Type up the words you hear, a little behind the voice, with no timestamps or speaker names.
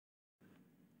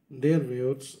Dear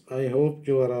viewers, I hope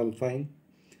you are all fine.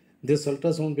 This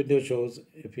ultrasound video shows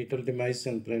a fetal demise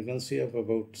in pregnancy of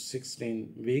about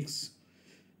 16 weeks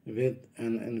with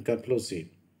an Encapsulation.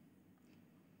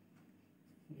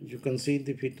 You can see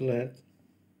the fetal head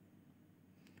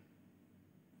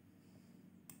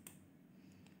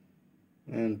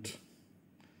and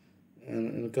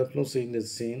an Encapsulation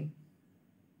is seen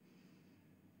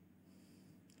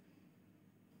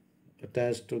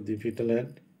attached to the fetal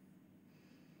head.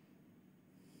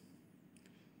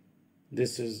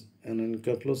 This is an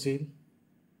Encapsulation.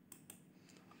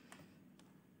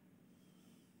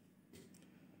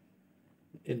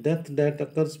 A death that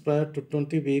occurs prior to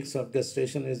 20 weeks of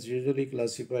gestation is usually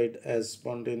classified as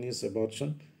spontaneous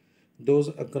abortion. Those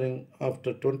occurring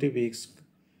after 20 weeks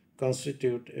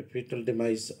constitute a fetal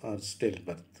demise or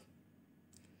stillbirth.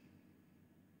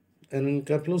 An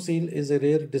Encapsulation is a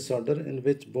rare disorder in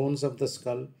which bones of the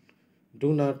skull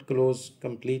do not close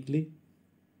completely.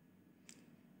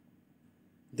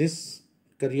 This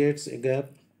creates a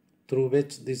gap through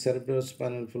which the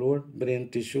cerebrospinal fluid, brain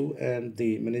tissue, and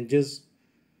the meninges,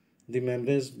 the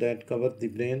membranes that cover the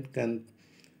brain, can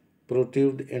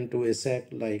protrude into a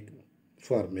sac-like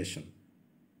formation.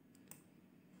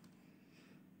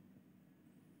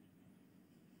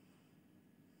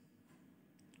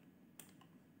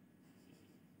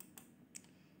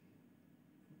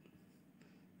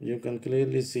 You can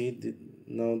clearly see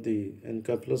now the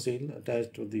Encapsulation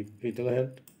attached to the fetal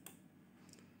head.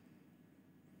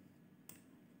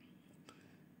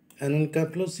 An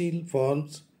Encapsulation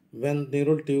forms when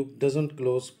neural tube doesn't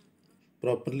close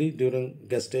properly during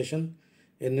gestation.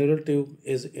 A neural tube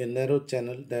is a narrow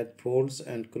channel that folds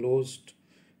and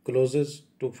closes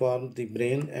to form the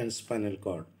brain and spinal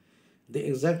cord. The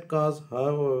exact cause,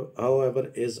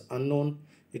 however, is unknown.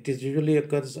 It usually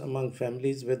occurs among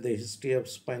families with a history of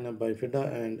spina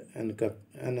bifida and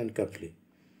anencephaly.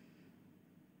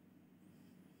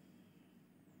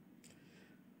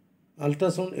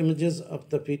 Ultrasound images of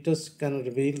the fetus can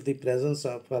reveal the presence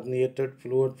of herniated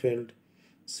fluid-filled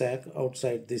sac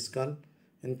outside the skull.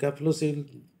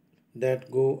 Encapsulation that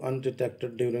go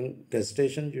undetected during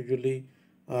gestation usually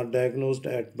are diagnosed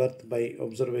at birth by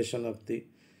observation of the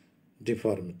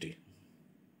deformity.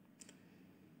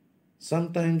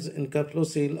 Sometimes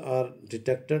Encapsulation are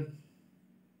detected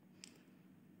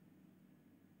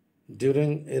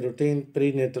during a routine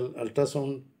prenatal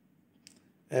ultrasound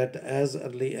at as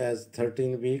early as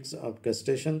 13 weeks of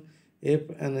gestation. If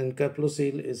an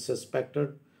Encapsulation is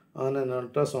suspected on an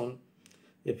ultrasound,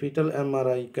 a fetal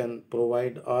MRI can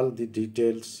provide all the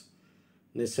details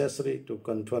necessary to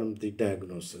confirm the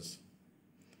diagnosis.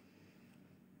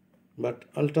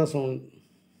 But ultrasound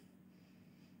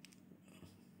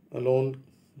alone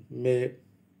may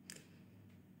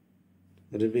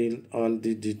reveal all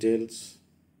the details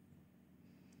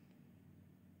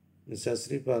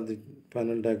necessary for the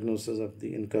final diagnosis of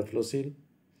the Encapsulation.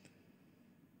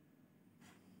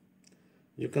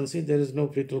 You can see there is no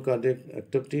fetal cardiac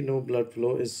activity, no blood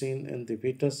flow is seen in the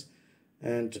fetus,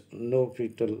 and no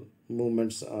fetal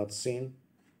movements are seen.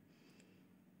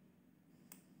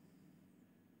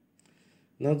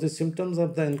 Now the symptoms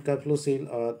of the Encapsulation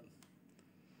are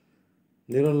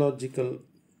neurologic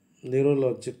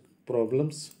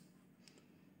problems,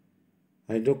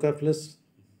 hydrocephalus,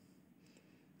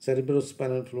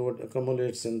 cerebrospinal fluid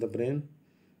accumulates in the brain,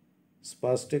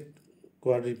 spastic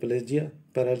quadriplegia,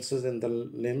 paralysis in the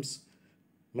limbs,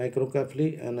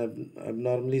 microcephaly, an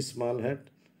abnormally small head,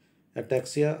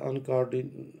 ataxia,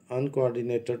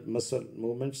 uncoordinated muscle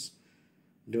movements,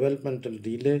 developmental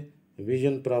delay,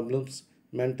 vision problems,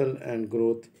 mental and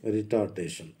growth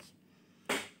retardation.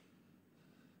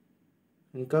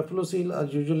 Encapsulation are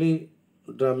usually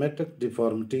dramatic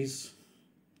deformities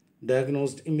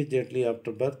diagnosed immediately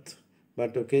after birth,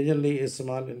 but occasionally a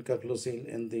small Encapsulation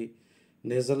in the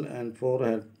nasal and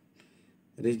forehead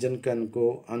region can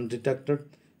go undetected.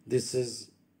 This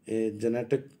is a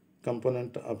genetic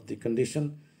component of the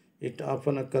condition. It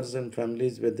often occurs in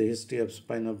families with a history of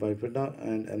spina bifida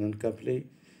and anencephaly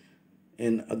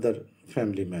in other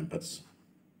family members.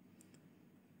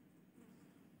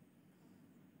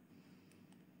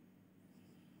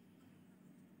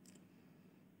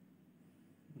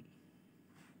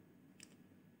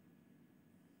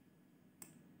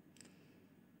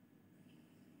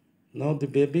 Now the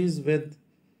babies with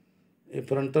a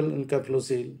frontal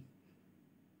Encapsulation,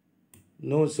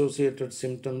 no associated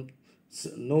symptoms,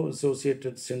 no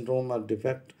associated syndrome or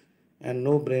defect, and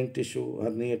no brain tissue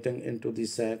herniating into the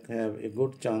sac have a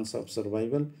good chance of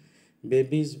survival.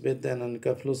 Babies with an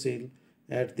Encapsulation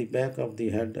at the back of the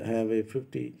head have a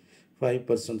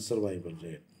 55% survival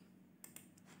rate.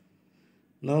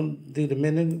 Now, the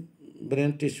remaining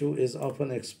brain tissue is often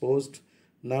exposed,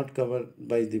 not covered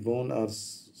by the bone or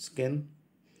skin.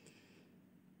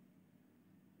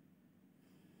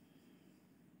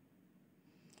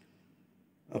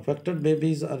 Affected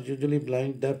babies are usually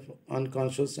blind, deaf,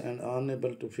 unconscious, and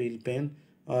unable to feel pain.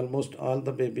 Almost all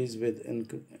the babies with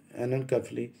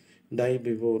anencephaly die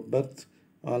before birth,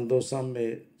 although some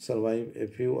may survive a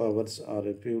few hours or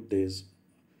a few days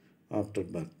after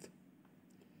birth.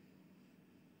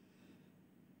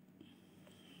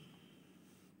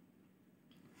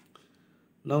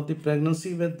 Now, the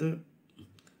pregnancy with the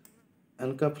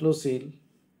Encapsulation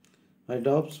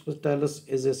hydrocephalus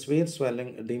is a severe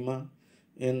swelling edema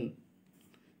in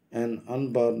an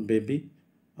unborn baby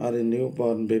or a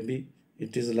newborn baby.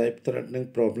 It is a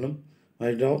life-threatening problem.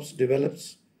 Hydrops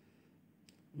develops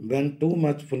when too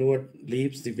much fluid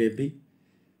leaves the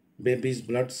baby's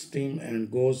bloodstream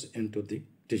and goes into the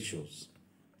tissues.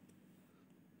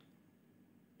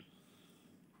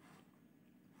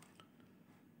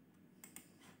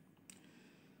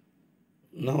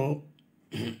 Now,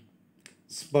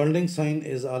 Spalding sign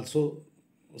is also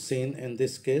seen in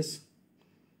this case,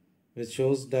 which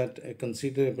shows that a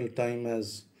considerable time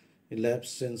has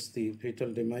elapsed since the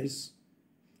fetal demise.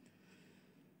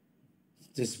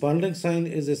 The Spalding sign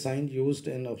is a sign used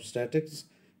in obstetrics.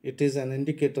 It is an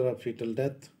indicator of fetal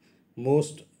death.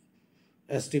 Most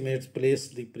estimates place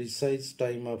the precise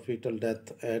time of fetal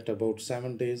death at about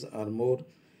 7 days or more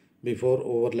before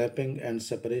overlapping and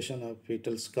separation of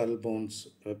fetal skull bones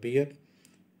appear.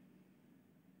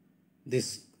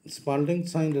 This Spalding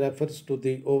sign refers to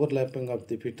the overlapping of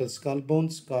the fetal skull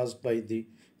bones caused by the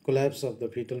collapse of the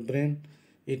fetal brain.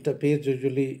 It appears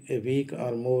usually a week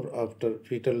or more after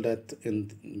fetal death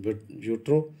in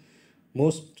utero.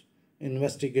 Most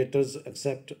investigators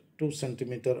accept 2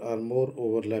 centimeter or more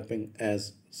overlapping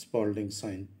as Spalding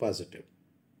sign positive.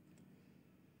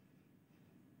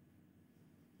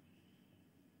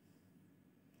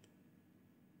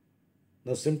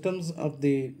 The symptoms of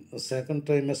the second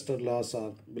trimester loss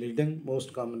are bleeding.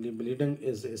 Most commonly, bleeding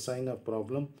is a sign of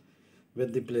problem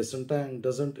with the placenta and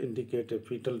doesn't indicate a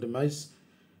fetal demise.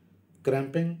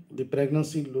 Cramping, the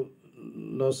pregnancy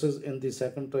losses in the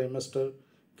second trimester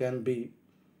can be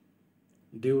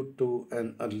due to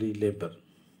an early labor.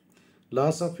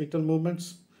 Loss of fetal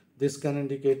movements, this can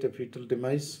indicate a fetal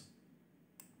demise.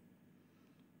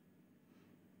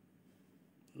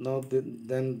 Now,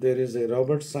 then there is a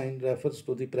Roberts sign, refers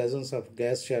to the presence of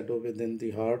gas shadow within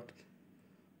the heart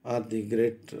or the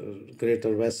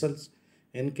greater vessels.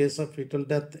 In case of fetal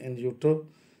death in utero,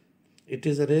 it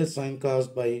is a rare sign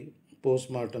caused by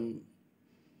postmortem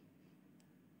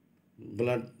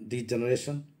blood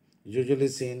degeneration, usually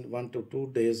seen 1 to 2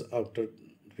 days after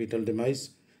fetal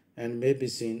demise and may be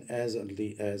seen as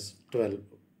early as 12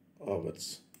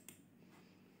 hours.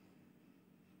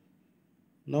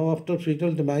 Now, after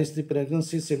fetal demise, the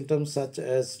pregnancy symptoms such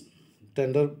as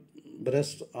tender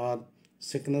breast or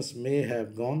sickness may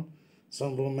have gone.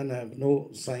 Some women have no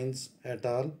signs at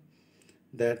all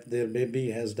that their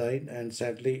baby has died and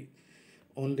sadly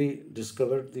only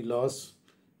discovered the loss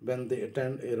when they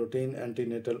attend a routine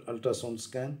antenatal ultrasound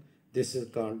scan. This is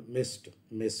called missed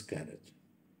miscarriage.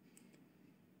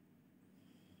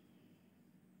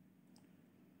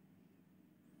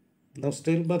 Now,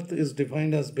 stillbirth is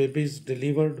defined as babies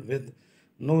delivered with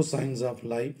no signs of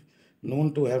life,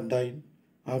 known to have died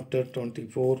after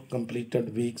 24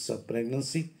 completed weeks of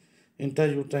pregnancy.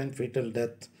 Intra-uterine fetal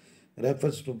death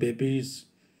refers to babies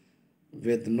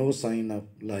with no sign of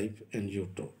life in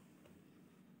utero.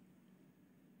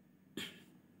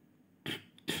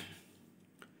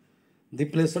 The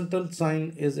placental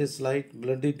sign is a slight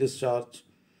bloody discharge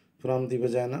from the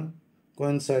vagina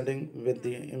coinciding with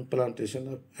the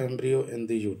implantation of embryo in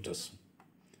the uterus.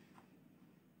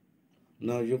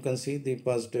 Now you can see the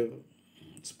positive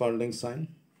Spalding sign.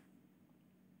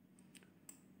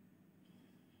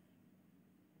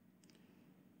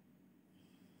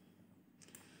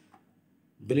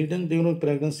 Bleeding during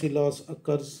pregnancy loss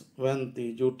occurs when the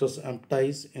uterus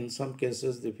empties. In some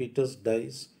cases, the fetus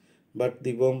dies, but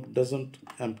the womb doesn't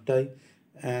empty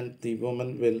and the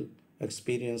woman will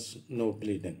experience no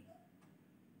bleeding.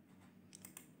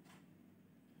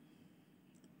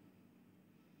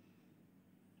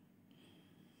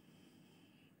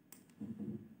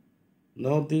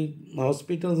 Now, the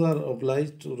hospitals are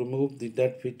obliged to remove the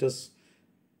dead fetus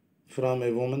from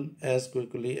a woman as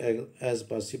quickly as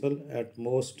possible, at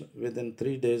most within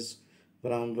 3 days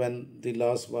from when the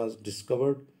loss was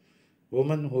discovered.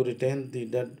 Women who retain the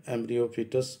dead embryo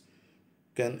fetus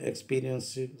can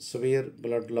experience severe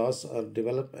blood loss or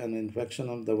develop an infection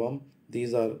of the womb.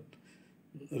 These are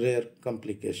rare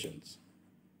complications.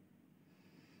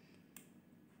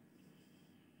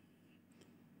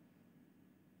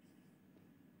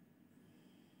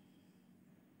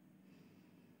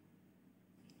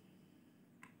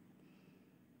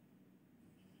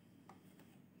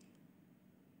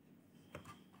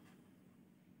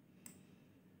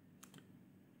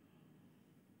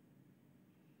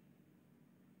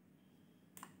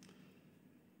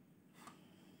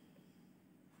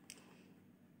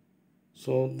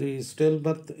 So the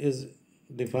stillbirth is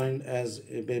defined as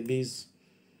a baby's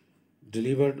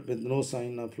delivered with no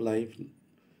sign of life,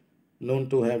 known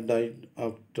to have died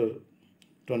after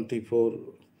 24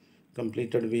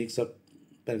 completed weeks of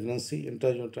pregnancy.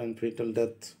 Intra-uterine fetal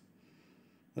death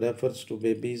refers to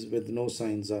babies with no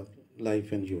signs of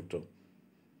life in utero.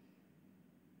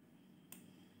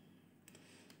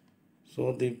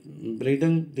 So the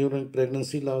bleeding during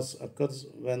pregnancy loss occurs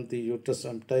when the uterus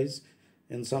empties.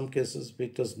 In some cases,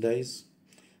 fetus dies,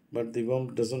 but the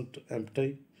womb doesn't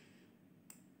empty.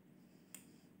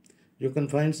 You can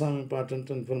find some important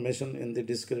information in the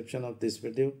description of this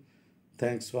video.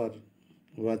 Thanks for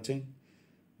watching.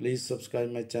 Please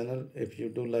subscribe my channel. If you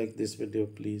do like this video,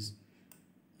 please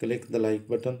click the like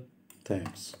button.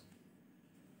 Thanks.